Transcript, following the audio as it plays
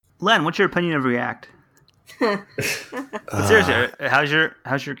Len, what's your opinion of React? Seriously, how's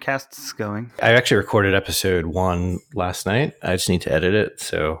your casts going? I actually recorded episode 1 last night. I just need to edit it,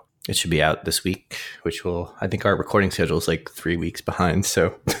 so it should be out this week, which I think our recording schedule is like 3 weeks behind,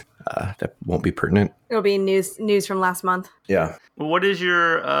 so that won't be pertinent. It'll be news from last month. Yeah. Well, what is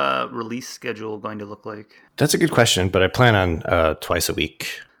your release schedule going to look like? That's a good question, but I plan on twice a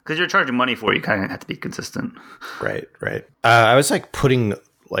week. Because you're charging money for it, you kind of have to be consistent. Right. I was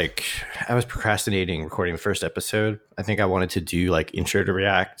I was procrastinating recording the first episode. I think I wanted to do like intro to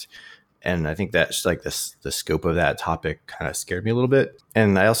React. And I think that's like the scope of that topic kind of scared me a little bit.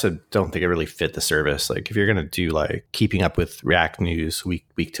 And I also don't think it really fit the service. Like if you're going to do like keeping up with React news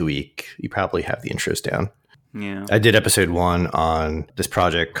week to week, you probably have the intros down. Yeah. I did episode 1 on this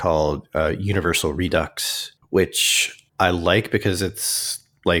project called Universal Redux, which I like because it's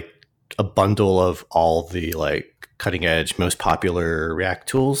like a bundle of all the like cutting edge, most popular React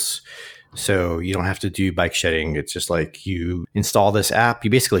tools. So you don't have to do bike shedding. It's just like you install this app. You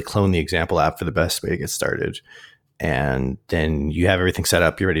basically clone the example app for the best way to get started. And then you have everything set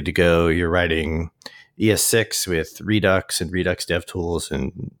up. You're ready to go. You're writing ES6 with Redux and Redux DevTools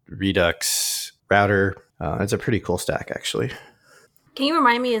and Redux Router. It's a pretty cool stack, actually. Can you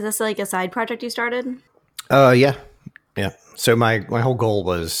remind me, is this like a side project you started? Yeah. So my whole goal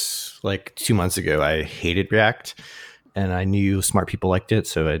was like 2 months ago, I hated React. And I knew smart people liked it,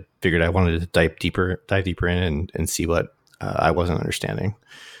 so I figured I wanted to dive deeper in and see what I wasn't understanding.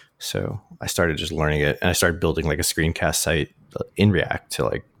 So I started just learning it, and I started building like a screencast site in React to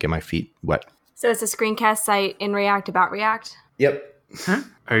like get my feet wet. So it's a screencast site in React about React? Yep. Huh?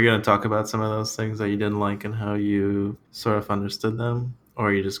 Are you going to talk about some of those things that you didn't like and how you sort of understood them? Or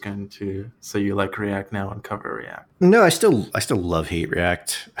are you just going to say you like React now and cover React? No, I still hate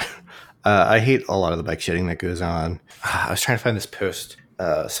React. I hate a lot of the bike shedding that goes on. I was trying to find this post.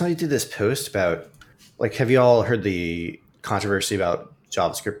 Somebody did this post about, like, have you all heard the controversy about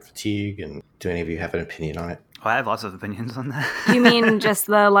JavaScript fatigue? And do any of you have an opinion on it? Oh, I have lots of opinions on that. You mean just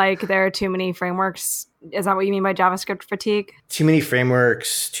the, like, there are too many frameworks? Is that what you mean by JavaScript fatigue? Too many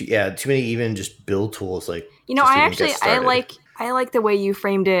frameworks. Too many even just build tools. Like, you know, I like the way you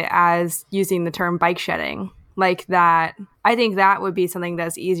framed it as using the term bike shedding. Like that, I think that would be something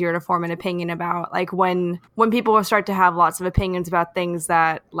that's easier to form an opinion about. Like when people start to have lots of opinions about things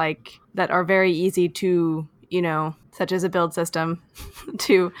that are very easy to, you know, such as a build system,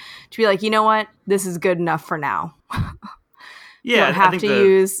 to be like, you know what, this is good enough for now. Yeah, we don't have to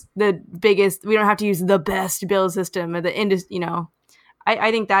use the best build system or the industry. You know,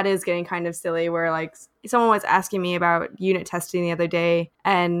 I think that is getting kind of silly. Where like someone was asking me about unit testing the other day,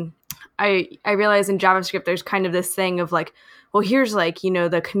 and I realize in JavaScript there's kind of this thing of like, well, here's like, you know,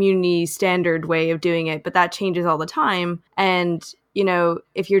 the community standard way of doing it, but that changes all the time. And, you know,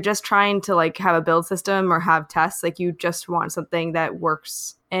 if you're just trying to like have a build system or have tests, like you just want something that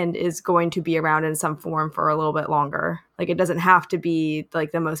works and is going to be around in some form for a little bit longer. Like it doesn't have to be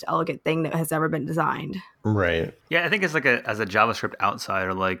like the most elegant thing that has ever been designed. Right. Yeah, I think it's like as a JavaScript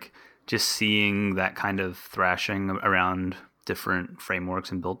outsider, like just seeing that kind of thrashing around different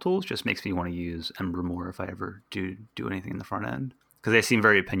frameworks and build tools just makes me want to use Ember more if I ever do anything in the front end, because they seem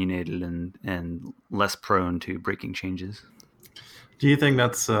very opinionated and less prone to breaking changes. Do you think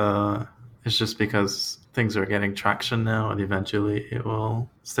that's it's just because things are getting traction now and eventually it will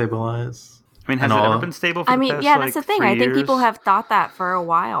stabilize? I mean, has it ever been stable for the past, that's the thing. 3 I think years? people have thought that for a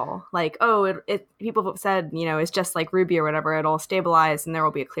while. Like, people have said, you know, it's just like Ruby or whatever. It'll stabilize and there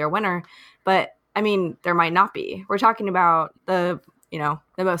will be a clear winner. But I mean, there might not be. We're talking about the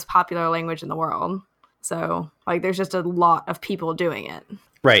most popular language in the world. So, like, there's just a lot of people doing it.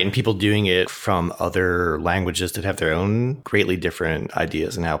 Right, and people doing it from other languages that have their own greatly different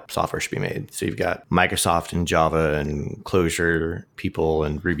ideas on how software should be made. So you've got Microsoft and Java and Clojure people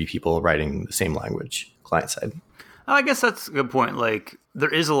and Ruby people writing the same language, client side. I guess that's a good point. Like,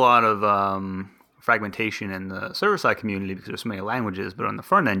 there is a lot of fragmentation in the server-side community because there's so many languages, but on the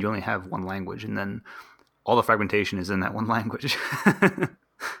front end, you only have one language, and then all the fragmentation is in that one language.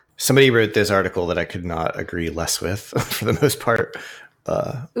 Somebody wrote this article that I could not agree less with, for the most part.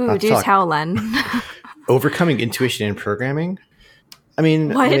 Do tell, Len. Overcoming intuition in programming. I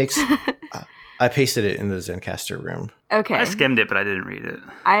mean, what? I pasted it in the Zencastr room. Okay. I skimmed it, but I didn't read it.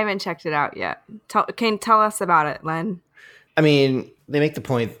 I haven't checked it out yet. Tell us about it, Len. I mean, they make the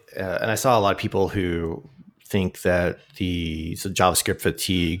point, and I saw a lot of people who think that the JavaScript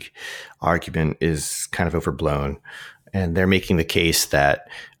fatigue argument is kind of overblown. And they're making the case that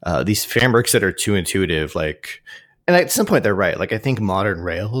these frameworks that are too intuitive, like And at some point, they're right. Like, I think modern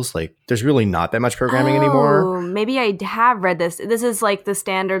Rails, like, there's really not that much programming anymore. Maybe I have read this. This is like the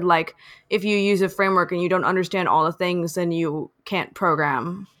standard, like, if you use a framework and you don't understand all the things, then you can't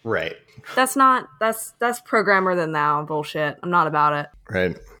program. Right. That's programmer than thou bullshit. I'm not about it.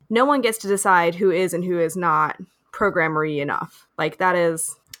 Right. No one gets to decide who is and who is not programmery enough. Like,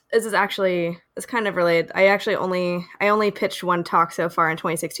 it's kind of related. I only pitched one talk so far in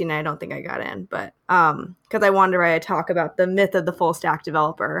 2016, and I don't think I got in, but because I wanted to write a talk about the myth of the full stack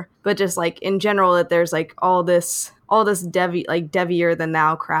developer, but just like in general that there's like all this devier than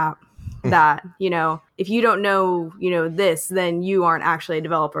thou crap that, you know, if you don't know, you know, this, then you aren't actually a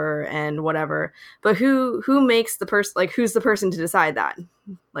developer and whatever. But who makes the person, like, who's the person to decide that?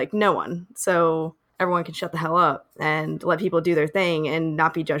 Like, no one. So everyone can shut the hell up and let people do their thing and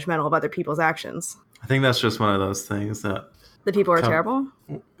not be judgmental of other people's actions. I think that's just one of those things that the people are terrible.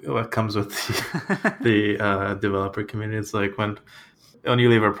 What comes with the developer community? It's like when you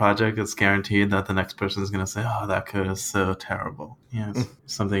leave a project, it's guaranteed that the next person is going to say, "Oh, that code is so terrible." Yeah, it's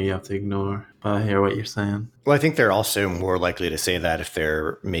something you have to ignore. But I hear what you're saying. Well, I think they're also more likely to say that if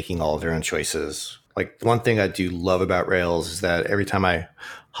they're making all of their own choices. Like, one thing I do love about Rails is that every time I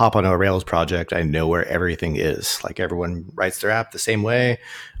hop onto a Rails project, I know where everything is. Like, everyone writes their app the same way,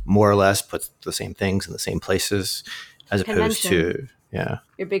 more or less puts the same things in the same places, as opposed to, yeah.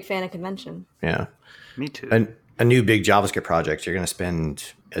 You're a big fan of convention. Yeah. Me too. And a new big JavaScript project, you're going to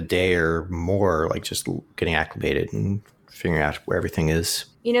spend a day or more, like, just getting acclimated and figuring out where everything is.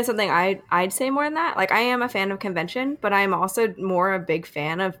 You know, something I'd say more than that. Like, I am a fan of convention, but I'm also more a big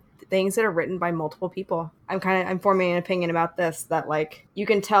fan of things that are written by multiple people. I'm forming an opinion about this, that like you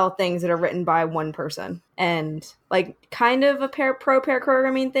can tell things that are written by one person, and like kind of a pair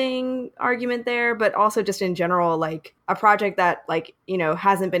programming thing argument there, but also just in general, like a project that, like, you know,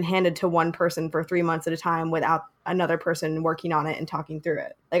 hasn't been handed to one person for 3 months at a time without another person working on it and talking through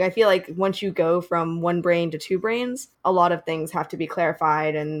it. Like, I feel like once you go from one brain to two brains, a lot of things have to be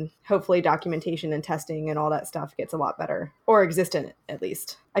clarified, and hopefully documentation and testing and all that stuff gets a lot better, or existent at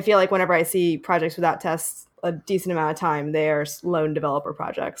least. I feel like whenever I see projects without tests a decent amount of time, they are lone developer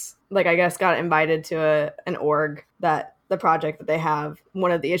projects. Like, I guess got invited to an org that the project that they have,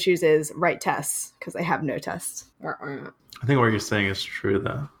 one of the issues is write tests because they have no tests. I think what you're saying is true,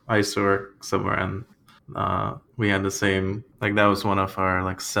 though. I used to work somewhere and we had the same, like, that was one of our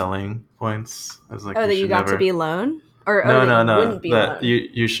like selling points. I was like, that you got to be alone? Or no, wouldn't be that alone.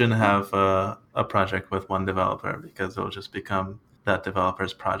 you shouldn't have a project with one developer, because it'll just become that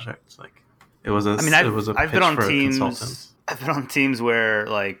developer's project. Like, it was a I've pitch been on for a teams. consultant. I've been on teams where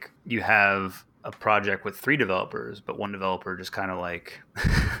like you have a project with 3 developers, but one developer just kind of like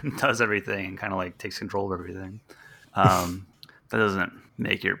does everything and kind of like takes control of everything. That doesn't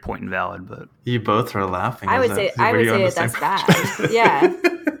make your point invalid, but You both are laughing. I would say that's bad. Yeah.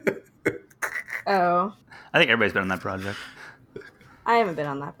 Oh, I think everybody's been on that project. I haven't been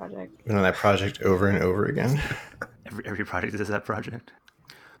on that project. Been on that project over and over again. Every project is that project.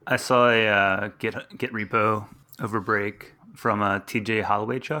 I saw a Git repo over break from TJ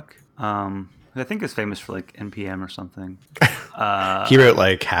Hollowaychuk. I think is famous for like NPM or something. He wrote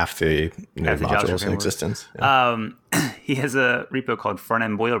like half the Half the modules JavaScript in existence. Yeah. He has a repo called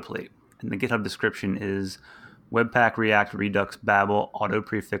Frontend Boilerplate, and the GitHub description is Webpack, React, Redux, Babel, Auto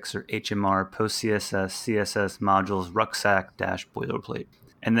Prefixer, HMR, PostCSS, CSS modules, Rucksack - boilerplate.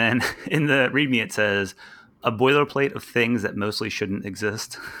 And then in the README it says a boilerplate of things that mostly shouldn't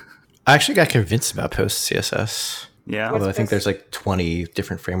exist. I actually got convinced about PostCSS. Yeah. Although I think there's like 20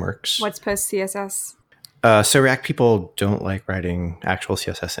 different frameworks. What's post CSS? So React people don't like writing actual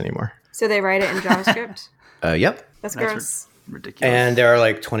CSS anymore. So they write it in JavaScript? Yep. That's gross. Ridiculous. And there are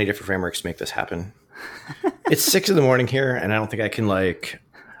like 20 different frameworks to make this happen. It's 6 a.m. here, and I don't think I can like,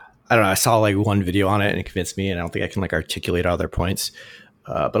 I don't know, I saw like one video on it and it convinced me, and I don't think I can like articulate all their points.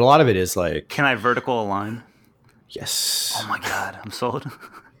 But a lot of it is like... Can I vertical align? Yes. Oh my God, I'm sold.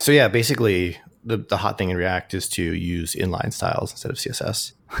 So yeah, basically the hot thing in React is to use inline styles instead of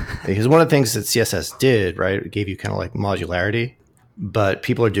CSS. Because one of the things that CSS did, right, it gave you kind of like modularity, but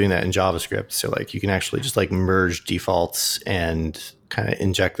people are doing that in JavaScript. So like you can actually just like merge defaults and kind of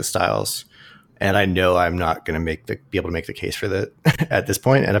inject the styles. And I know I'm not going to be able to make the case for that at this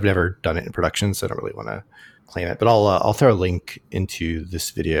point, and I've never done it in production, so I don't really want to claim it. But I'll throw a link into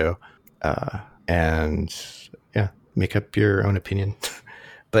this video, and yeah, make up your own opinion.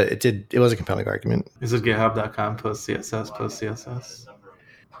 But it was a compelling argument. Is it github.com post CSS?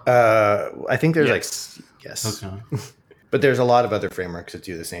 I think there's Yes. like yes. Okay. But there's a lot of other frameworks that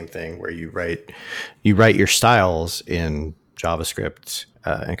do the same thing, where you write your styles in JavaScript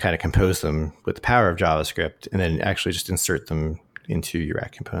and kind of compose them with the power of JavaScript, and then actually just insert them into your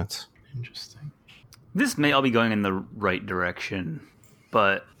React components. Interesting. This may all be going in the right direction,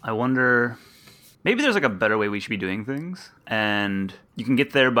 but I wonder, maybe there's like a better way we should be doing things, and you can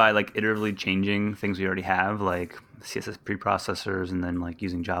get there by like iteratively changing things we already have, like CSS preprocessors, and then like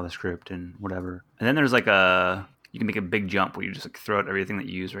using JavaScript and whatever. And then there's like you can make a big jump where you just like throw out everything that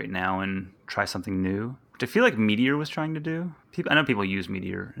you use right now and try something new, which I feel like Meteor was trying to do. I know people use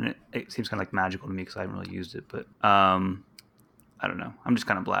Meteor, and it seems kind of like magical to me because I haven't really used it, but I don't know. I'm just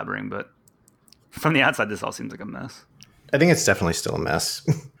kind of blabbering, but from the outside, this all seems like a mess. I think it's definitely still a mess.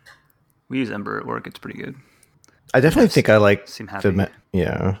 We use Ember at work. It's pretty good. I definitely think I like seem happy.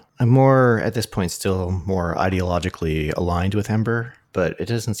 I'm more at this point still more ideologically aligned with Ember, but it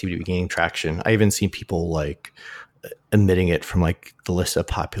doesn't seem to be gaining traction. I even seen people like omitting it from like the list of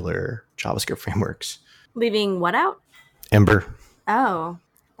popular JavaScript frameworks. Leaving what out? Ember. Oh,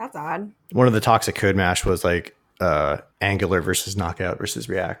 that's odd. One of the talks at CodeMash was like Angular versus Knockout versus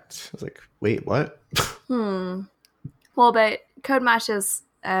React. I was like, wait, what? Well, but CodeMash is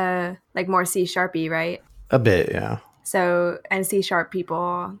like more C#y, right? A bit, yeah. So, and C#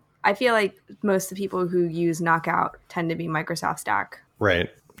 people, I feel like most of the people who use Knockout tend to be Microsoft Stack. Right.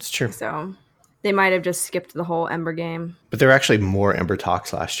 It's true. So they might have just skipped the whole Ember game. But there were actually more Ember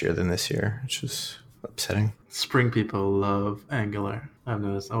talks last year than this year, which is upsetting. Spring people love Angular. I've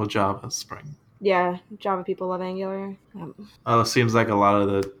noticed. Oh, Java, Spring. Yeah, Java people love Angular. It seems like a lot of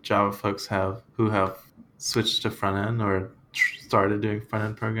the Java folks who have switched to front end or started doing front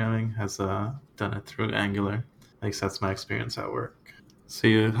end programming has done it through Angular. At least that's my experience at work.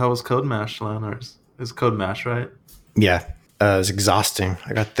 So how was CodeMash, Len? Or is CodeMash right? Yeah, it was exhausting.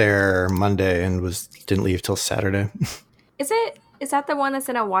 I got there Monday and didn't leave till Saturday. Is that the one that's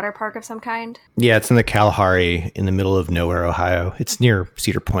in a water park of some kind? Yeah, it's in the Kalahari in the middle of nowhere, Ohio. It's near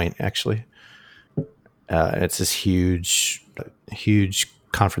Cedar Point, actually. It's this huge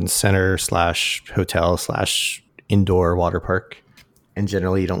conference center / hotel / indoor water park. And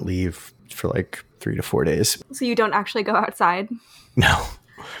generally you don't leave for like 3 to 4 days. So you don't actually go outside? No.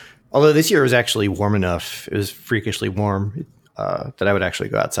 Although this year was actually warm enough. It was freakishly warm that I would actually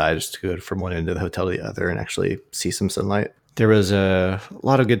go outside just to go from one end of the hotel to the other and actually see some sunlight. There was a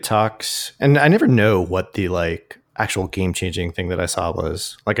lot of good talks. And I never know what the like actual game-changing thing that I saw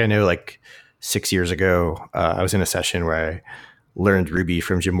was. Like I know like 6 years ago, I was in a session where I learned Ruby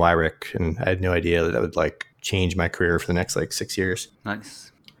from Jim Wyrick, and I had no idea that would like change my career for the next like 6 years.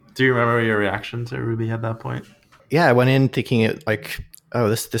 Nice. Do you remember your reaction to Ruby at that point? Yeah, I went in thinking it like, oh,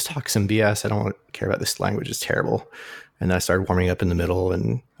 this talk's some BS. I don't care about this language. It's terrible. And then I started warming up in the middle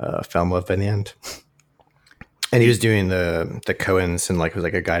and fell in love by the end. And he was doing the koans and like it was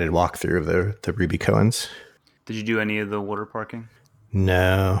like a guided walkthrough of the Ruby koans. Did you do any of the water parking?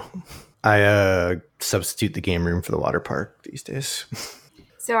 No. I substitute the game room for the water park these days.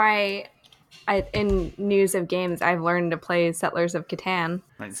 So I in news of games, I've learned to play Settlers of Catan.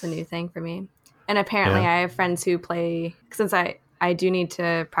 Nice. It's a new thing for me. And apparently I have friends who play, since I do need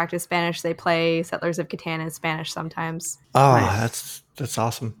to practice Spanish, they play Settlers of Catan in Spanish sometimes. Oh, Nice. that's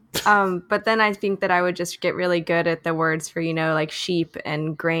awesome. But then I think that I would just get really good at the words for, like sheep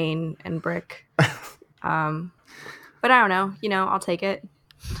and grain and brick. But I don't know, I'll take it.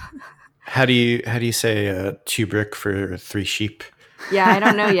 How do you say 2 brick for 3 sheep? Yeah, I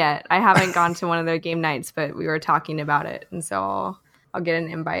don't know yet. I haven't gone to one of their game nights, but we were talking about it, and so I'll get an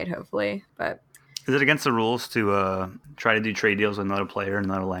invite hopefully. But is it against the rules to try to do trade deals with another player in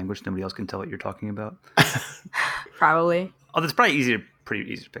another language nobody else can tell what you're talking about? Probably. Oh, that's probably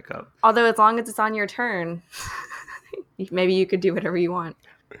pretty easy to pick up. Although as long as it's on your turn, maybe you could do whatever you want.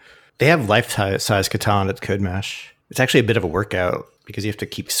 They have life-size Catan at CodeMash. It's actually a bit of a workout because you have to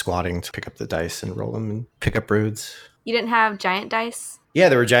keep squatting to pick up the dice and roll them and pick up roads. You didn't have giant dice? Yeah,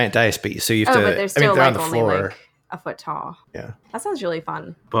 there were giant dice, but so you have to. But they're still they're on like the only floor. like a foot tall. Yeah, That sounds really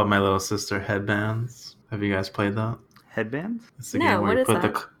fun. Bought my little sister headbands. Have you guys played that? Headbands? It's the No, game where what is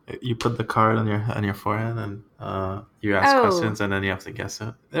you put the card on your forehead and you ask Oh. questions and then you have to guess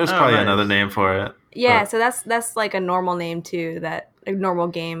it. There's Oh, probably nice. another name for it. Yeah, But- so that's like a normal name too. That a normal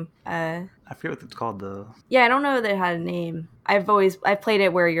game. I forget what it's called though. Yeah, I don't know that it had a name. I've played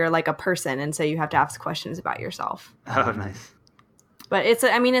it where you're like a person, and so you have to ask questions about yourself. Oh, nice. But it's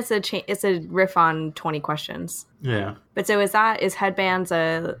a riff on 20 questions. Yeah, But so is Headbands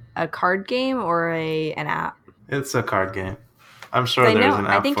a card game or an app? it's a card game. I'm sure I there's know. an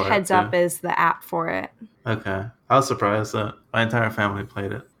app I think for Heads it Up too. is the app for it. Okay, I was surprised that my entire family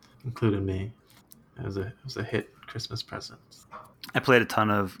played it, including me. It was a hit Christmas present. I played a ton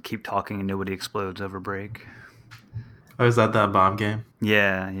of Keep Talking and Nobody Explodes over break. Oh, is that bomb game?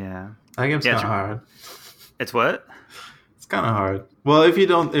 Yeah. That game's kind of hard. It's what? It's kind of hard. Well, if you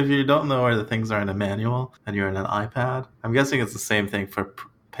don't know where the things are in a manual and you're in an iPad, I'm guessing it's the same thing for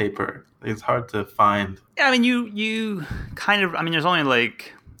paper. It's hard to find. Yeah, I mean, you kind of. I mean, there's only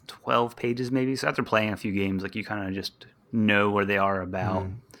like 12 pages maybe. So after playing a few games, like you kind of just know where they are about.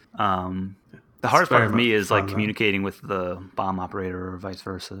 The hardest part for me is like communicating with the bomb operator or vice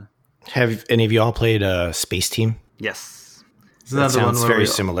versa. Have any of you all played Space Team? Yes. Isn't that the sounds one where very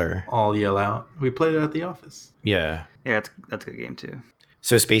similar. All yell out. We played it at the office. Yeah. Yeah, that's a good game too.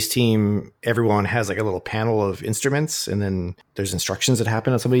 So Space Team, everyone has like a little panel of instruments, and then there's instructions that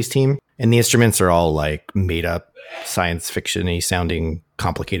happen on somebody's team. And the instruments are all like made up science fiction-y sounding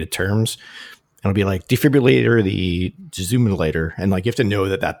complicated terms. And it'll be like defibrillator, the zoomilator. And like you have to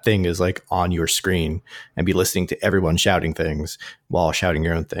know that thing is like on your screen and be listening to everyone shouting things while shouting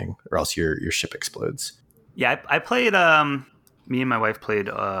your own thing, or else your ship explodes. Yeah, I played, me and my wife played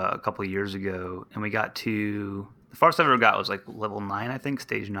a couple of years ago, and we got to, the farthest I ever got was like level 9, I think,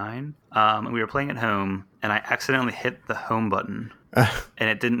 stage 9. And we were playing at home, and I accidentally hit the home button, and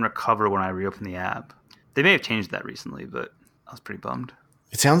it didn't recover when I reopened the app. They may have changed that recently, but I was pretty bummed.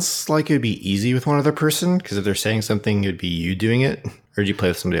 It sounds like it'd be easy with one other person, because if they're saying something, it'd be you doing it. Or did you play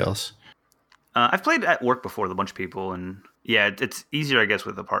with somebody else? I've played at work before with a bunch of people, and yeah, it's easier, I guess,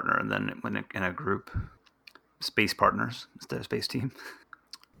 with a partner, and then when in a group. Space partners instead of Space Team.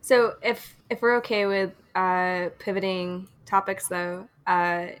 So if we're okay with pivoting topics, though,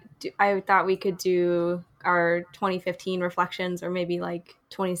 I thought we could do our 2015 reflections, or maybe like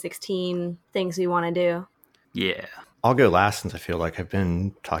 2016 things we want to do. Yeah. I'll go last, since I feel like I've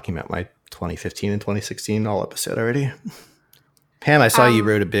been talking about my 2015 and 2016 all episode already. Pam, I saw you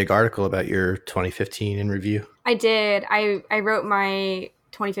wrote a big article about your 2015 in review. I did. I wrote my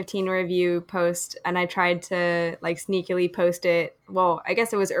 2015 review post, and I tried to like sneakily post it. Well, I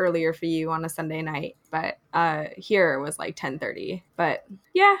guess it was earlier for you on a Sunday night, but here it was like 10:30. But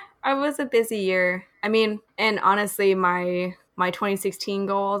yeah, I was a busy year. I mean, and honestly, my 2016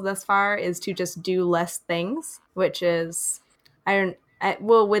 goal thus far is to just do less things, which is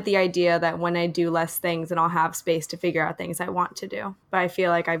with the idea that when I do less things, then I'll have space to figure out things I want to do. But I feel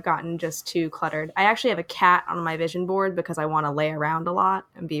like I've gotten just too cluttered. I actually have a cat on my vision board because I want to lay around a lot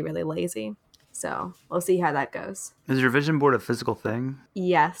and be really lazy. So we'll see how that goes. Is your vision board a physical thing?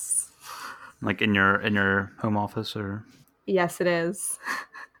 Yes. Like in your home office, or? Yes, it is.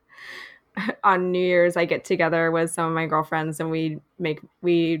 On New Year's, I get together with some of my girlfriends, and we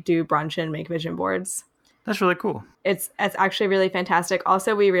do brunch and make vision boards. That's really cool. It's actually really fantastic.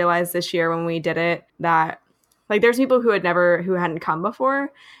 Also, we realized this year when we did it that like there's people who hadn't come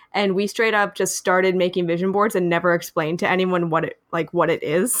before, and we straight up just started making vision boards and never explained to anyone what it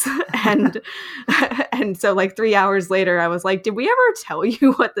is. and so like 3 hours later, I was like, "Did we ever tell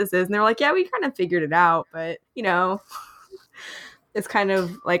you what this is?" And they're like, "Yeah, we kind of figured it out, but it's kind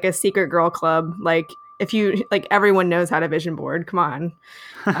of like a secret girl club. Like if you like, everyone knows how to vision board. Come on."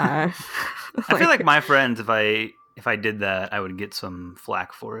 I feel like my friends, if I did that, I would get some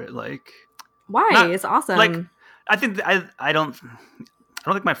flack for it. Like, why? It's awesome. Like, I think I don't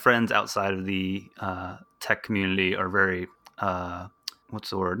think my friends outside of the tech community are very what's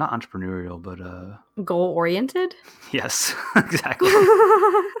the word? Not entrepreneurial, but goal oriented. Yes, exactly.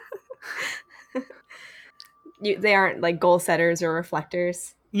 They aren't like goal setters or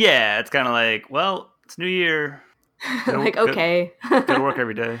reflectors. Yeah, it's kind of like, well, it's New Year. Like, okay. Go to work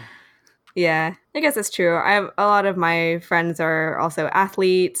every day. Yeah, I guess it's true. I have a lot of my friends are also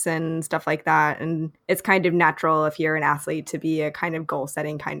athletes and stuff like that. And it's kind of natural if you're an athlete to be a kind of goal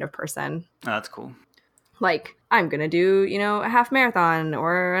setting kind of person. Oh, that's cool. Like, I'm going to do, a half marathon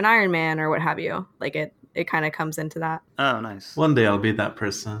or an Ironman or what have you. Like it kind of comes into that. Oh, nice. One day I'll be that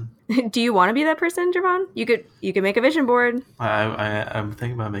person. Do you want to be that person, Javon? You could make a vision board. I'm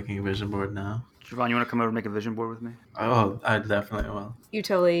thinking about making a vision board now. Javon, you want to come over and make a vision board with me? Oh, I definitely will. You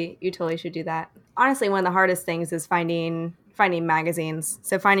totally should do that. Honestly, one of the hardest things is finding magazines.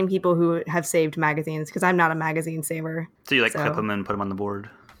 So finding people who have saved magazines, because I'm not a magazine saver. So you clip them and put them on the board?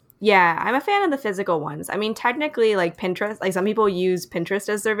 Yeah, I'm a fan of the physical ones. I mean, technically, like Pinterest, like some people use Pinterest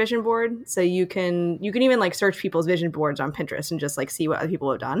as their vision board. So you can even like search people's vision boards on Pinterest and just like see what other people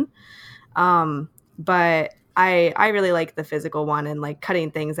have done. But I really like the physical one and like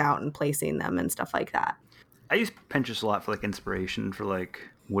cutting things out and placing them and stuff like that. I use Pinterest a lot for like inspiration for like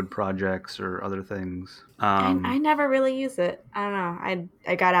wood projects or other things. I never really use it. I don't know.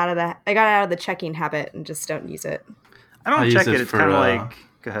 I got out of the checking habit and just don't use it. I don't check it. It's kind of like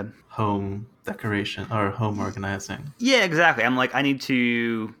Go ahead. home decoration or home organizing. Yeah, exactly. I'm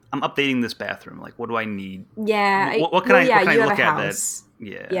updating this bathroom. Like, what do I need? Yeah. What can I you have look a at house. that?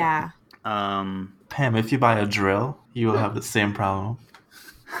 Yeah. Yeah. Pam, if you buy a drill, you will have the same problem.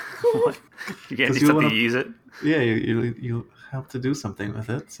 What? You can't 'Cause do you something wanna- to use it. Yeah, you have to do something with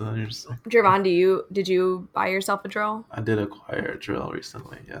it. So you're just like, Javon, did you buy yourself a drill? I did acquire a drill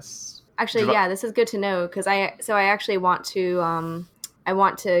recently. Yes. Actually, yeah, this is good to know because I actually want to I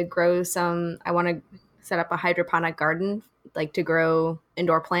want to grow some. I want to set up a hydroponic garden, like to grow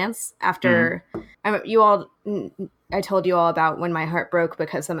indoor plants. After I told you all about when my heart broke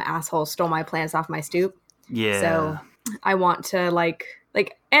because some asshole stole my plants off my stoop. Yeah. So I want to like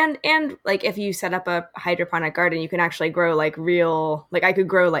and like if you set up a hydroponic garden, you can actually grow like real, like I could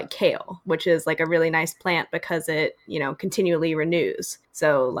grow like kale, which is like a really nice plant because it, continually renews.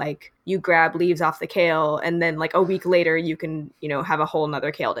 So like you grab leaves off the kale and then like a week later you can, have a whole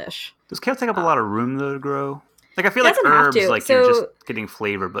nother kale dish. Does kale take up a lot of room though to grow? Like I feel like doesn't have herbs, to. like So- you're just getting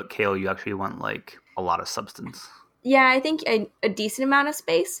flavor, but kale you actually want like a lot of substance. Yeah, I think a decent amount of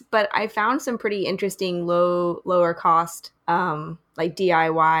space, but I found some pretty interesting lower cost like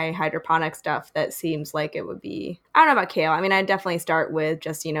DIY hydroponic stuff that seems like it would be. I don't know about kale. I mean, I'd definitely start with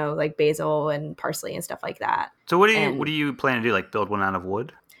just, like basil and parsley and stuff like that. So what do you plan to do? Like build one out of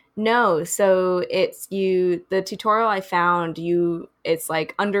wood? No, so the tutorial I found, it's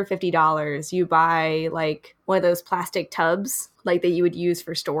like under $50. You buy like one of those plastic tubs like that you would use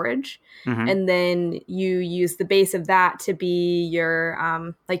for storage. Mm-hmm. And then you use the base of that to be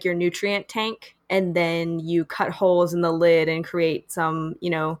your like your nutrient tank. And then you cut holes in the lid and create some,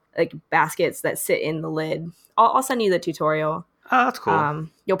 like baskets that sit in the lid. I'll send you the tutorial. Oh, that's cool.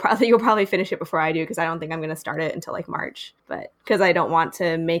 You'll probably finish it before I do because I don't think I'm going to start it until like March. But because I don't want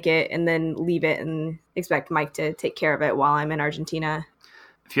to make it and then leave it and expect Mike to take care of it while I'm in Argentina.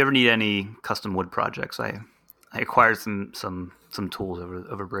 If you ever need any custom wood projects, I acquired some tools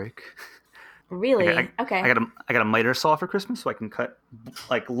over break. Really? Okay. I got a miter saw for Christmas, so I can cut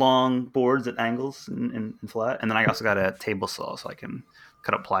like long boards at angles and flat. And then I also got a table saw, so I can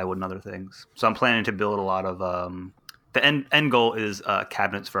cut up plywood and other things. So I'm planning to build a lot of the end goal is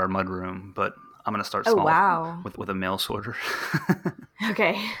cabinets for our mudroom, but I'm gonna start small with a mail sorter.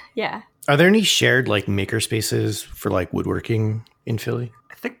 Okay. Yeah. Are there any shared like maker spaces for like woodworking in Philly?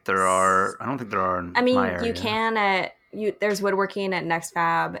 I think there are. I don't think there are in my area. You can there's woodworking at Next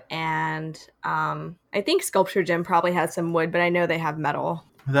Fab, and I think Sculpture Gym probably has some wood, but I know they have metal.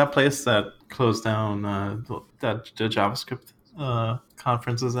 That place that closed down that the JavaScript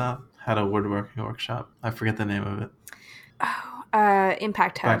conference is at had a woodworking workshop. I forget the name of it. Oh,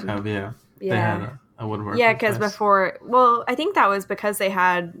 Impact Hub. Yeah. They Yeah. had a woodworking. Yeah, because place. before, I think that was because they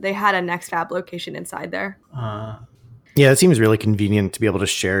had a Next Fab location inside there. Yeah, it seems really convenient to be able to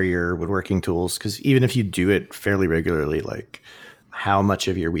share your woodworking tools because even if you do it fairly regularly, like how much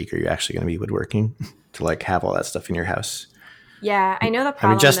of your week are you actually going to be woodworking to like have all that stuff in your house? Yeah, I know the problem.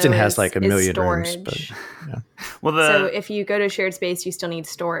 I mean, Justin though, has is- like a is million storage. rooms, but yeah. Well, So if you go to shared space, you still need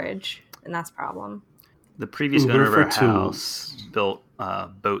storage, and that's a problem. the previous Uber owner of for our tools. house built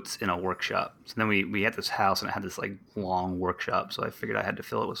boats in a workshop. So then we had this house and it had this like long workshop. So I figured I had to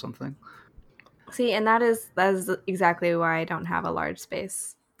fill it with something. See, and that is exactly why I don't have a large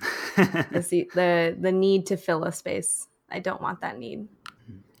space. Is the need to fill a space. I don't want that need.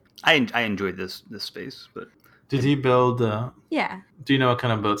 I enjoyed this space, but Did he build? Yeah. Do you know what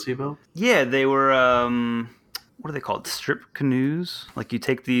kind of boats he built? yeah, they were what are they called? Strip canoes. Like you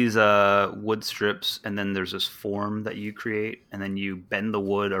take these wood strips and then there's this form that you create and then you bend the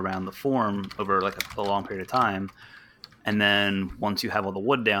wood around the form over like a long period of time. And then once you have all the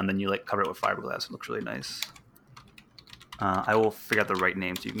wood down, then you like cover it with fiberglass. It looks really nice. I will figure out the right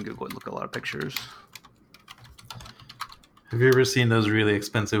name so you can go and look at a lot of pictures. Have you ever seen those really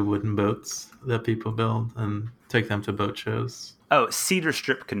expensive wooden boats that people build and take them to boat shows? Oh, cedar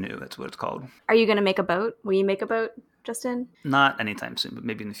strip canoe. That's what it's called. Are you going to make a boat? Will you make a boat, Justin? Not anytime soon, but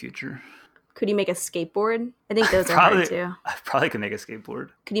maybe in the future. Could you make a skateboard? I think those are hard too. I probably could make a skateboard.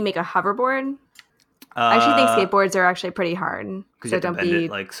 Could you make a hoverboard? I actually think skateboards are actually pretty hard. Because you have to bend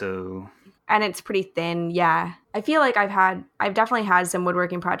it like so. And it's pretty thin. Yeah. I feel like I've definitely had some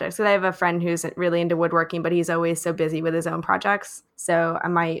woodworking projects. So I have a friend who's really into woodworking, but he's always so busy with his own projects. So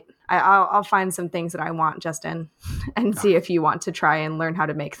I'll find some things that I want, Justin, and see if you want to try and learn how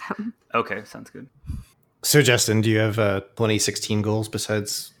to make them. Okay, sounds good. So Justin, do you have 2016 goals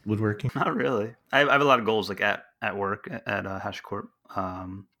besides woodworking? Not really. I have a lot of goals like at work at HashiCorp, which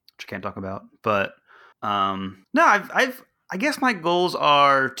I can't talk about. But no, I guess my goals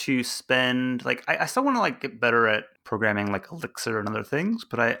are to spend like I still want to like get better at programming like Elixir and other things,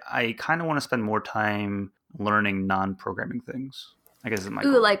 but I kind of want to spend more time learning non-programming things. I guess is my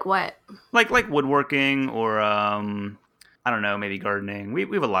Ooh, goal. like what? Like woodworking or I don't know, maybe gardening. We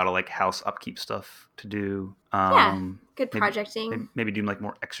have a lot of like house upkeep stuff to do. Good projecting. Maybe do like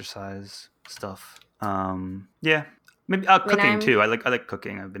more exercise stuff. Yeah, maybe cooking too. I like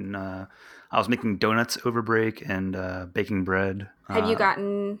cooking. I've been I was making donuts over break and baking bread. Have you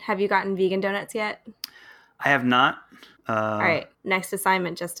gotten vegan donuts yet? I have not. All right, next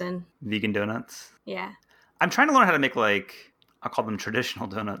assignment, Justin. Vegan donuts. Yeah. I'm trying to learn how to make like I'll call them traditional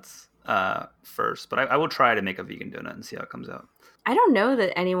donuts first, but I will try to make a vegan donut and see how it comes out. I don't know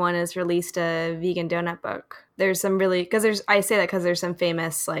that anyone has released a vegan donut book. There's some really I say that because there's some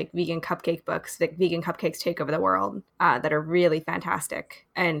famous like vegan cupcake books that Vegan Cupcakes Take Over the World that are really fantastic.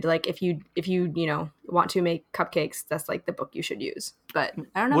 And like if you want to make cupcakes, that's like the book you should use. But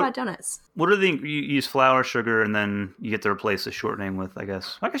I don't know about donuts. What are you use flour, sugar, and then you get to replace the shortening with I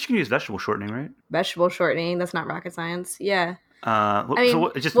guess you can use vegetable shortening, right? Vegetable shortening, that's not rocket science. Yeah.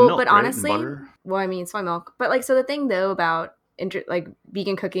 It's just milk, but right? honestly, soy milk. But like so the thing though about like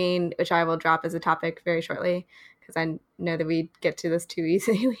vegan cooking, which I will drop as a topic very shortly because I know that we get to this too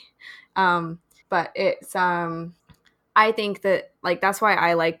easily. But it's I think that like that's why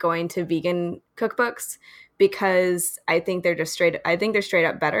I like going to vegan cookbooks because I think they're straight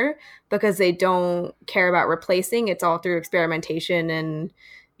up better because they don't care about replacing. It's all through experimentation and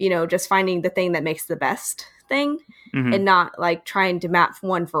just finding the thing that makes the best thing. Mm-hmm. And not like trying to map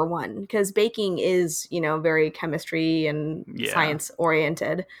one for one because baking is, very chemistry and science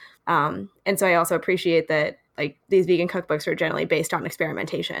oriented. And so I also appreciate that like these vegan cookbooks are generally based on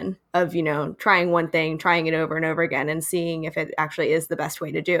experimentation of, trying one thing, trying it over and over again and seeing if it actually is the best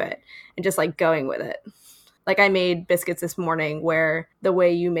way to do it and just like going with it. Like I made biscuits this morning where the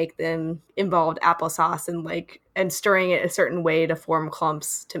way you make them involved applesauce and stirring it a certain way to form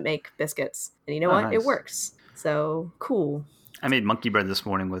clumps to make biscuits. And you know what? Nice. It works. So cool. I made monkey bread this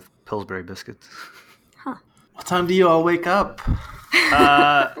morning with Pillsbury biscuits. Huh. What time do you all wake up?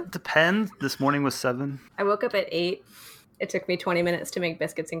 Depends. This morning was 7. I woke up at 8. It took me 20 minutes to make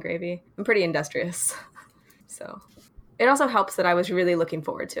biscuits and gravy. I'm pretty industrious. So it also helps that I was really looking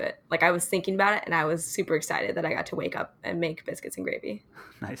forward to it. Like I was thinking about it and I was super excited that I got to wake up and make biscuits and gravy.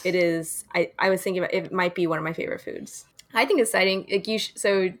 Nice. It is. I was thinking about it might be one of my favorite foods. I think it's exciting. Like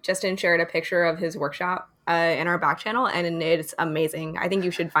so Justin shared a picture of his workshop in our back channel, and it's amazing. I think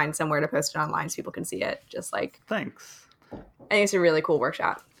you should find somewhere to post it online so people can see it. Just like thanks. I think it's a really cool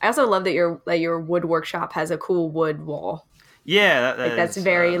workshop. I also love that your wood workshop has a cool wood wall. Yeah, that's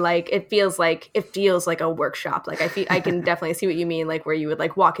very it feels like a workshop. Like I can definitely see what you mean. Like where you would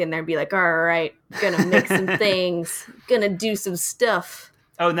like walk in there and be like, all right, gonna make some things, gonna do some stuff.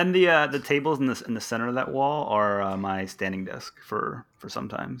 Oh, and then the tables in the center of that wall are my standing desk for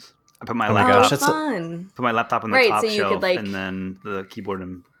sometimes. I put my laptop. Put my laptop on the top shelf, and then the keyboard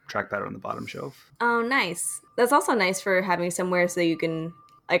and trackpad on the bottom shelf. Oh, nice. That's also nice for having somewhere so you can.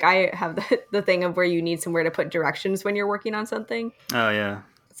 Like I have the thing of where you need somewhere to put directions when you're working on something. Oh yeah.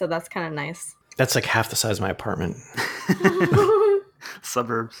 So that's kind of nice. That's like half the size of my apartment.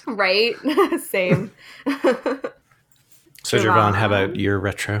 Suburbs. Right. Same. So Javon, how about your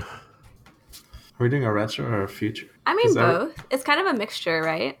retro? Are we doing a retro or a future? I mean both. It's kind of a mixture,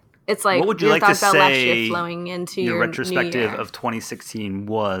 right? It's like what would you like to say last year flowing into your retrospective of 2016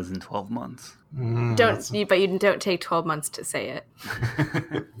 was in 12 months? But you don't take 12 months to say it.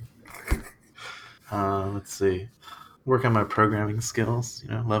 Let's see. Work on my programming skills.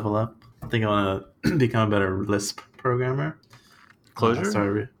 Level up. I think I want to become a better Lisp programmer.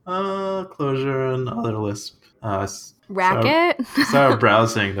 Clojure? Clojure and other Lisp. Racket? Started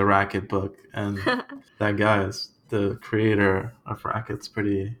browsing the Racket book, and that guy is the creator of Racket's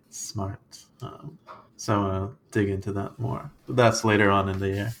pretty smart. So I want to dig into that more. But that's later on in the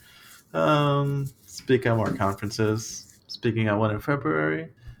year. Speak at more conferences. Speaking at one in February.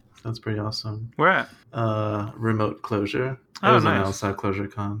 That's pretty awesome. Where at? Remote Clojure. Oh, nice. Announced at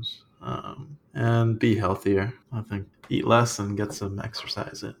ClojureCons. And be healthier. I think eat less and get some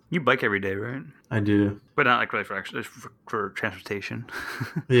exercise in. You bike every day, right? I do, but not like really for transportation.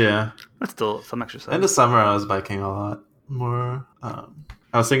 Yeah, but still some exercise. In the summer, I was biking a lot more. I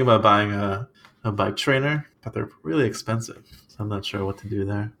was thinking about buying a bike trainer, but they're really expensive, so I'm not sure what to do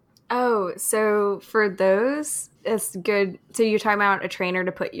there. Oh, so for those, it's good. So you're talking about a trainer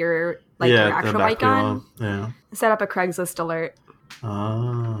to put your your actual bike on? Yeah. Set up a Craigslist alert.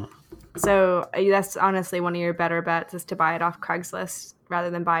 Oh. So that's honestly one of your better bets is to buy it off Craigslist rather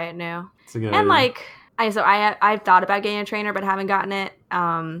than buy it new. It's a good and idea. I've thought about getting a trainer, but haven't gotten it.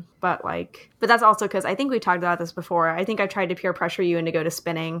 But that's also because I think we talked about this before. I think I've tried to peer pressure you into go to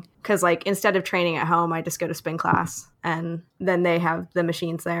spinning because like instead of training at home, I just go to spin class and then they have the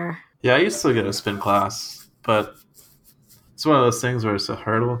machines there. Yeah, I used to go to spin class, but it's one of those things where it's a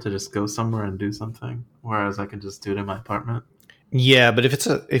hurdle to just go somewhere and do something, whereas I can just do it in my apartment. Yeah, but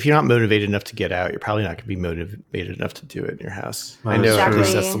if you're not motivated enough to get out, you're probably not going to be motivated enough to do it in your house. I know at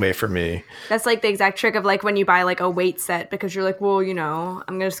least that's the way for me. That's like the exact trick of like when you buy like a weight set because you're like, well, you know,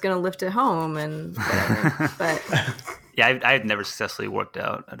 I'm just going to lift at home and whatever. But yeah, I've never successfully worked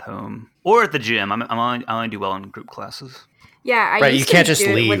out at home or at the gym. I only do well in group classes. Yeah, I used to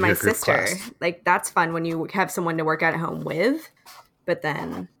do it with my sister. Class. Like that's fun when you have someone to work out at home with. But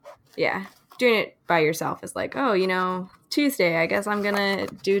then, yeah, doing it by yourself is like, oh, you know, Tuesday, I guess I'm gonna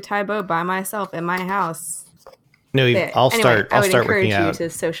do Tai Bo by myself in my house. No, I'll start working out. I would encourage you to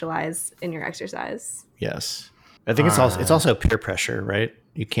socialize in your exercise. Yes, I think it's also peer pressure, right?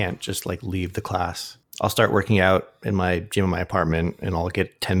 You can't just like leave the class. I'll start working out in my gym in my apartment, and I'll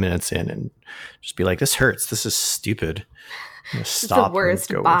get 10 minutes in and just be like, "This hurts. This is stupid." Stop. It's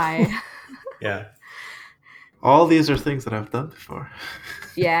the worst. Bye. Yeah. All these are things that I've done before.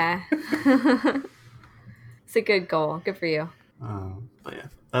 Yeah. It's a good goal. Good for you. But yeah,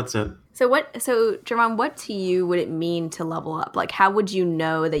 that's it. So Jerron, what to you would it mean to level up? Like, how would you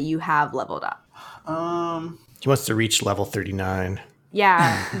know that you have leveled up? He wants to reach level 39.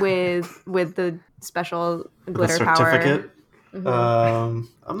 Yeah, with the special glitter the certificate. Power. Mm-hmm.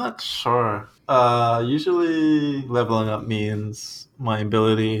 I'm not sure. Usually leveling up means my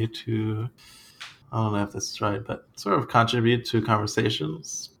ability to, I don't know if this is right, but sort of contribute to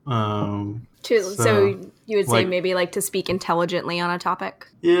conversations. So you would say maybe like to speak intelligently on a topic?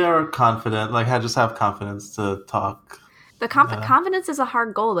 Yeah, or confident. Like I just have confidence to talk. The confidence is a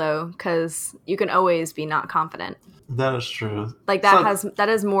hard goal though, because you can always be not confident. That is true. Like that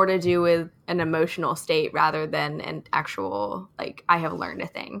has more to do with an emotional state rather than an actual like I have learned a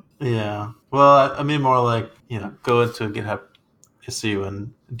thing. Yeah. Well, I mean more like, you know, go into a GitHub issue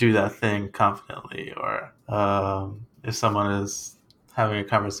and do that thing confidently, or if someone is having a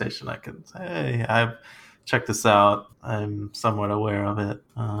conversation, I can say, hey, I've checked this out. I'm somewhat aware of it.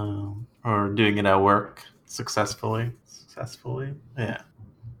 Or doing it at work successfully. Yeah.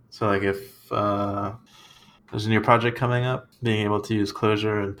 So like if there's a new project coming up, being able to use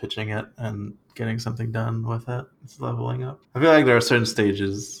Clojure and pitching it and getting something done with it, it's leveling up. I feel like there are certain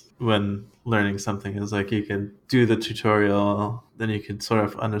stages when learning something is like you can do the tutorial, then you could sort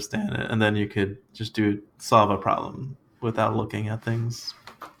of understand it, and then you could just solve a problem without looking at things.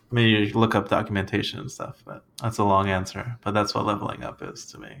 Maybe you look up documentation and stuff, but that's a long answer. But that's what leveling up is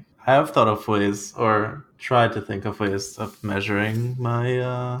to me. I have thought of ways, or tried to think of ways of measuring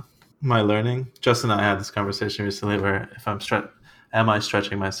my my learning. Justin and I had this conversation recently where if am I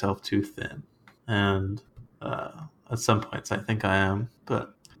stretching myself too thin? And at some points I think I am,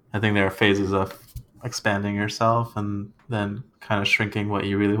 but I think there are phases of expanding yourself and then kind of shrinking what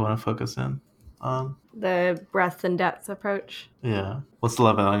you really want to focus in on. The breadth and depth approach. Yeah. What's the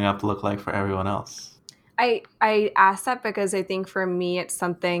leveling up look like for everyone else? I asked that because I think for me it's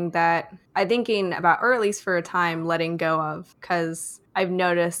something that I'm thinking about, or at least for a time, letting go of, because I've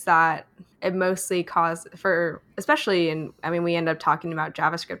noticed that it mostly especially we end up talking about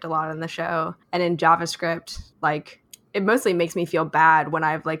JavaScript a lot on the show, and in JavaScript, like it mostly makes me feel bad when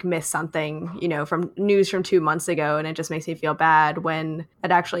I've like missed something, you know, from news from 2 months ago, and it just makes me feel bad when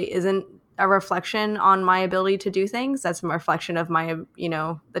it actually isn't a reflection on my ability to do things. That's a reflection of my, you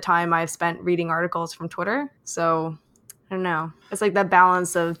know, the time I've spent reading articles from Twitter. So I don't know. It's like the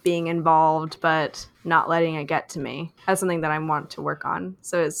balance of being involved but not letting it get to me. That's something that I want to work on.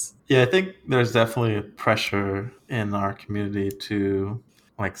 So I think there's definitely a pressure in our community to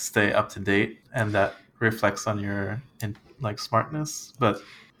like stay up to date, and that reflects on your smartness. But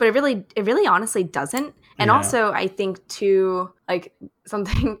it really honestly doesn't. And also I think too, like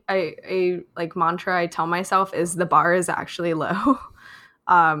something I like mantra I tell myself is the bar is actually low.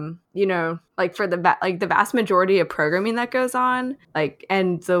 You know, like for the vast majority of programming that goes on, like,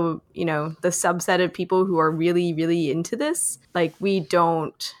 and so, you know, the subset of people who are really, really into this, like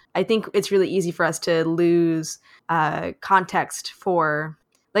I think it's really easy for us to lose context for,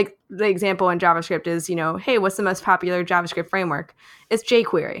 like, the example in JavaScript is, you know, hey, what's the most popular JavaScript framework? It's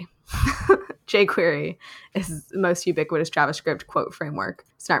jQuery. jQuery is the most ubiquitous JavaScript quote framework.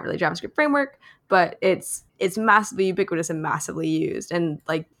 It's not really a JavaScript framework, but it's massively ubiquitous and massively used. And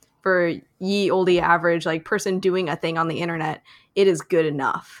like for ye olde average like person doing a thing on the internet, it is good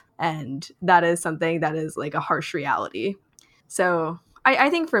enough. And that is something that is like a harsh reality. So I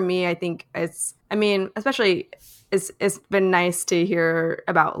think for me, I think especially it's been nice to hear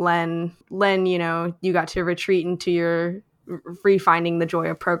about Len. Len, you got to retreat into your refinding the joy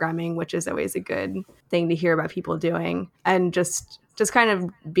of programming, which is always a good thing to hear about people doing. And just kind of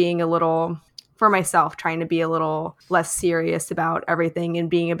being a little, for myself, trying to be a little less serious about everything and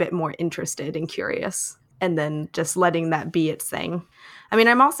being a bit more interested and curious, and then just letting that be its thing. I mean,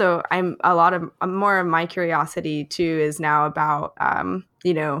 more of my curiosity too is now about,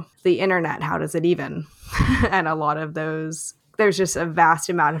 the internet. How does it even? And a lot of those, there's just a vast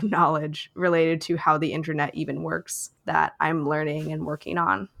amount of knowledge related to how the internet even works that I'm learning and working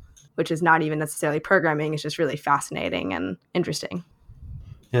on, which is not even necessarily programming. It's just really fascinating and interesting.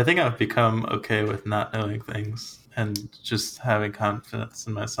 Yeah, I think I've become okay with not knowing things and just having confidence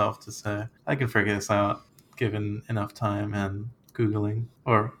in myself to say, I can figure this out given enough time and Googling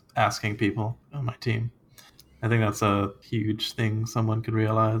or asking people on my team. I think that's a huge thing someone could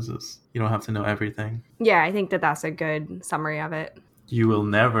realize is you don't have to know everything. Yeah, I think that's a good summary of it. You will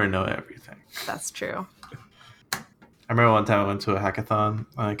never know everything. That's true. I remember one time I went to a hackathon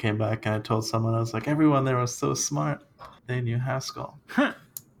and I came back and I told someone, I was like, everyone there was so smart. They knew Haskell.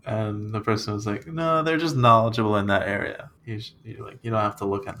 And the person was like, no, they're just knowledgeable in that area. You don't have to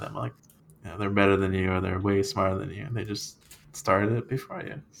look at them like they're better than you or they're way smarter than you. They just started it before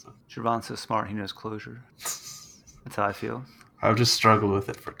you. So. Siobhan's so smart, he knows Clojure. That's how I feel. I've just struggled with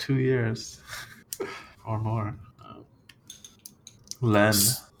it for 2 years or more. Len.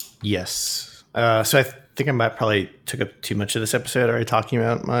 Yes. So I think I might probably took up too much of this episode already talking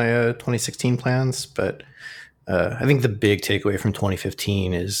about my 2016 plans, but I think the big takeaway from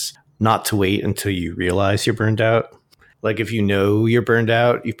 2015 is not to wait until you realize you're burned out. Like if you know you're burned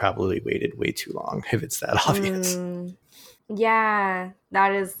out, you've probably waited way too long if it's that obvious. Yeah,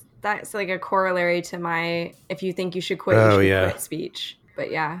 that's like a corollary to my if you think you should quit, you should quit speech.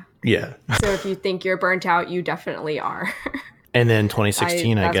 But yeah. Yeah. So if you think you're burnt out, you definitely are. And then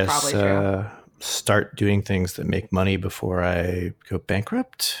 2016, I guess, start doing things that make money before I go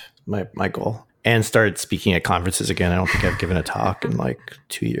bankrupt. My goal. And start speaking at conferences again. I don't think I've given a talk in like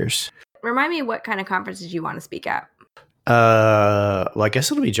 2 years. Remind me what kind of conferences you want to speak at. Well, I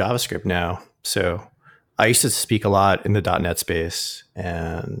guess it'll be JavaScript now. So I used to speak a lot in the .NET space.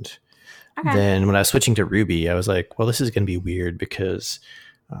 And then when I was switching to Ruby, I was like, well, this is going to be weird because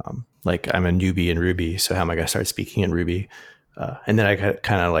I'm a newbie in Ruby. So how am I going to start speaking in Ruby? And then I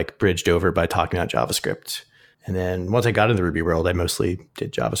kind of like bridged over by talking about JavaScript. And then once I got into the Ruby world, I mostly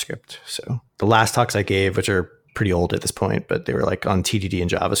did JavaScript. So the last talks I gave, which are pretty old at this point, but they were like on TDD and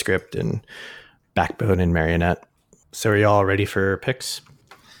JavaScript and Backbone and Marionette. So are you all ready for picks?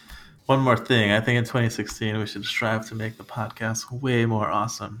 One more thing. I think in 2016, we should strive to make the podcast way more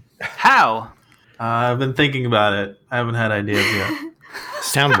awesome. How? I've been thinking about it. I haven't had ideas yet.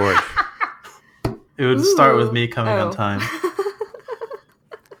 Soundboard. It would start with me coming on time.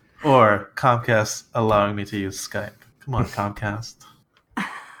 Or Comcast allowing me to use Skype. Come on, Comcast.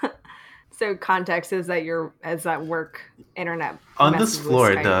 So context is that that work internet. On this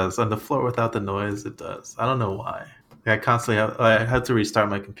floor it does. On the floor without the noise it does. I don't know why. I had to restart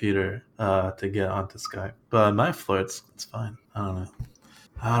my computer to get onto Skype. But on my floor it's fine. I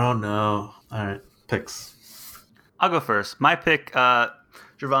don't know. All right, picks. I'll go first. My pick,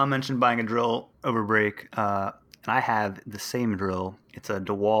 Javon mentioned buying a drill over break. And I have the same drill. It's a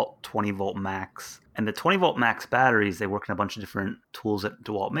DeWalt 20 volt max. And the 20 volt max batteries, they work in a bunch of different tools that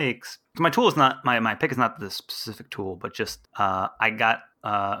DeWalt makes. So my tool is not, my pick is not the specific tool, but just I got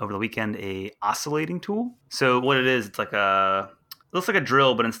over the weekend a oscillating tool. So what it is, it's like it looks like a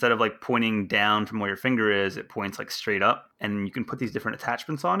drill, but instead of like pointing down from where your finger is, it points like straight up, and you can put these different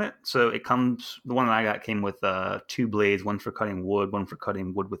attachments on it. So the one that I got came with 2 blades, one for cutting wood, one for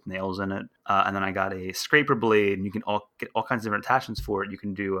cutting wood with nails in it. And then I got a scraper blade, and you can get all kinds of different attachments for it. You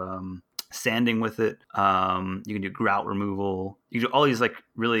can do sanding with it. You can do grout removal. You can do all these like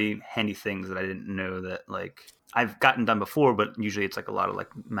really handy things that I didn't know that like I've gotten done before, but usually it's like a lot of like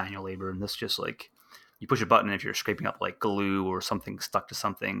manual labor, and this just like, you push a button, if you're scraping up like glue or something stuck to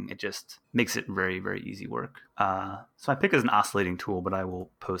something, it just makes it very, very easy work. So my pick is an oscillating tool, but I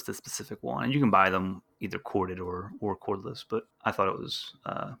will post a specific one. And you can buy them either corded or cordless, but I thought it was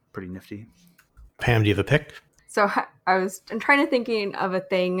pretty nifty. Pam, do you have a pick? So I'm trying to thinking of a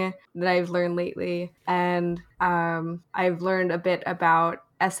thing that I've learned lately. And I've learned a bit about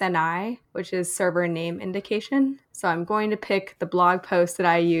SNI, which is server name indication. So I'm going to pick the blog post that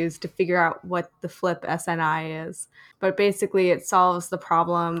I use to figure out what the flip SNI is. But basically it solves the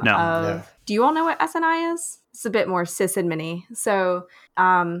problem Do you all know what SNI is? It's a bit more sysadmin-y. So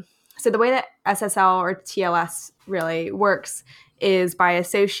the way that SSL or TLS really works is by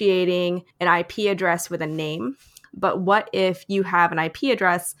associating an IP address with a name. But what if you have an IP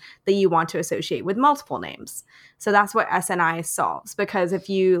address that you want to associate with multiple names? So that's what SNI solves. Because if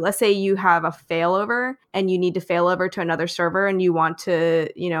you, let's say you have a failover and you need to failover to another server and you want to,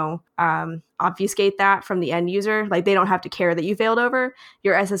 obfuscate that from the end user, like they don't have to care that you failed over,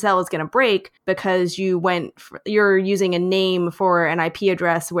 your SSL is going to break because you're using a name for an IP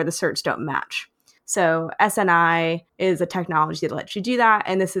address where the certs don't match. So SNI is a technology that lets you do that.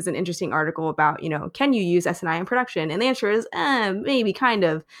 And this is an interesting article about, can you use SNI in production? And the answer is maybe kind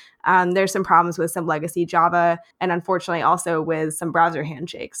of. There's some problems with some legacy Java and unfortunately also with some browser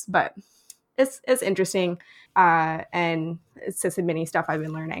handshakes. But it's interesting. And it's just mini stuff I've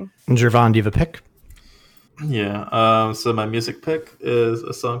been learning. Jervon, do you have a pick? Yeah. So my music pick is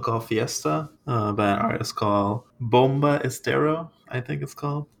a song called Fiesta by an artist called Bomba Estero, I think it's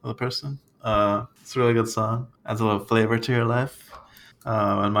called, the person. It's a really good song. Adds a little flavor to your life.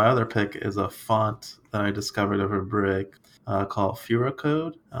 And my other pick is a font that I discovered over break called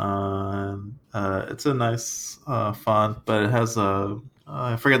Furacode. It's a nice font, but it has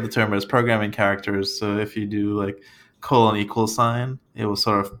I forget the term, but it's programming characters. So if you do like : $, it will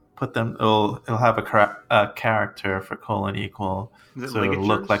sort of put them. It'll have a character for : equal. So it'll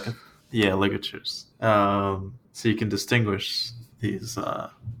look like ligatures. So you can distinguish these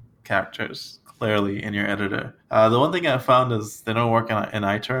characters clearly in your editor. The one thing I found is they don't work in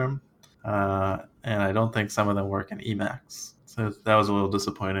iTerm, and I don't think some of them work in Emacs. So that was a little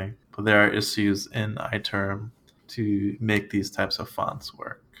disappointing. But there are issues in iTerm to make these types of fonts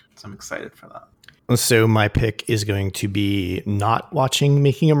work. So I'm excited for that. So my pick is going to be not watching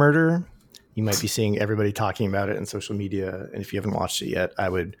Making a Murderer. You might be seeing everybody talking about it in social media, and if you haven't watched it yet, I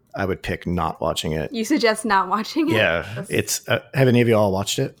would pick not watching it. You suggest not watching it? Yeah, it's. Have any of you all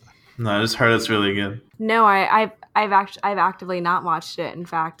watched it? No, I just heard it's really good. No, I've actively not watched it. In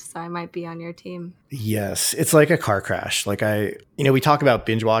fact, so I might be on your team. Yes, it's like a car crash. Like we talk about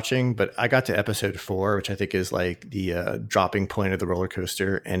binge watching, but I got to episode 4, which I think is like the dropping point of the roller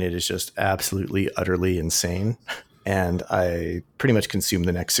coaster, and it is just absolutely, utterly insane. And I pretty much consumed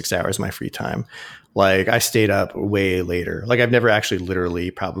the next 6 hours of my free time. Like I stayed up way later. Like I've never actually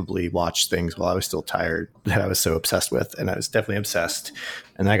literally probably watched things while I was still tired that I was so obsessed with. And I was definitely obsessed.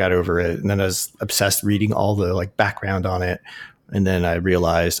 And I got over it. And then I was obsessed reading all the like background on it. And then I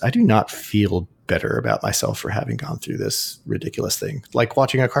realized I do not feel better about myself for having gone through this ridiculous thing. Like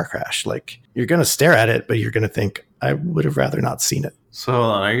watching a car crash. Like you're going to stare at it, but you're going to think, I would have rather not seen it. So hold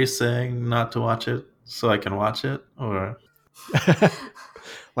on, are you saying not to watch it so I can watch it? Or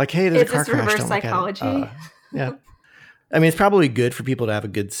like, hey, there's a car crash. Reverse psychology. Yeah. I mean, it's probably good for people to have a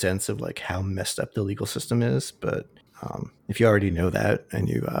good sense of like how messed up the legal system is. But if you already know that and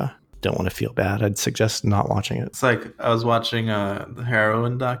you don't want to feel bad, I'd suggest not watching it. It's like I was watching the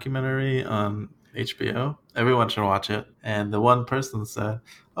heroin documentary on HBO. Everyone should watch it. And the one person said,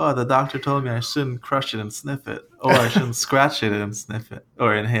 oh, the doctor told me I shouldn't crush it and sniff it. Or I shouldn't scratch it and sniff it.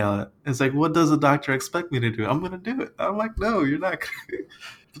 Or inhale it. It's like, what does the doctor expect me to do? I'm going to do it. I'm like, no, you're not.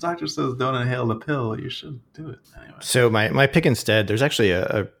 If the doctor says don't inhale the pill, you shouldn't do it. Anyway. So my pick instead, there's actually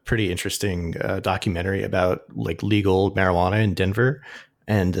a pretty interesting documentary about like legal marijuana in Denver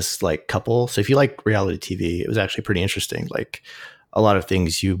and this like couple. So if you like reality TV, it was actually pretty interesting. Like a lot of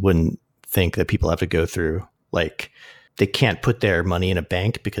things you wouldn't think that people have to go through. Like they can't put their money in a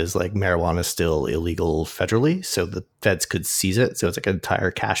bank because like marijuana is still illegal federally. So the feds could seize it. So it's like an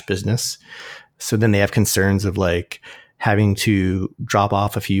entire cash business. So then they have concerns of like having to drop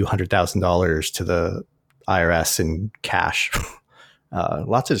off a few $100,000 to the IRS in cash.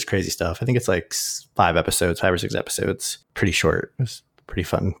 Lots of just crazy stuff. I think it's like 5 or 6 episodes. Pretty short. It was a pretty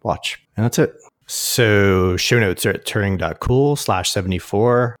fun watch. And that's it. So show notes are at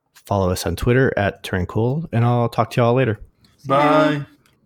turing.cool/74. Follow us on Twitter at TuringCool, and I'll talk to you all later. Bye.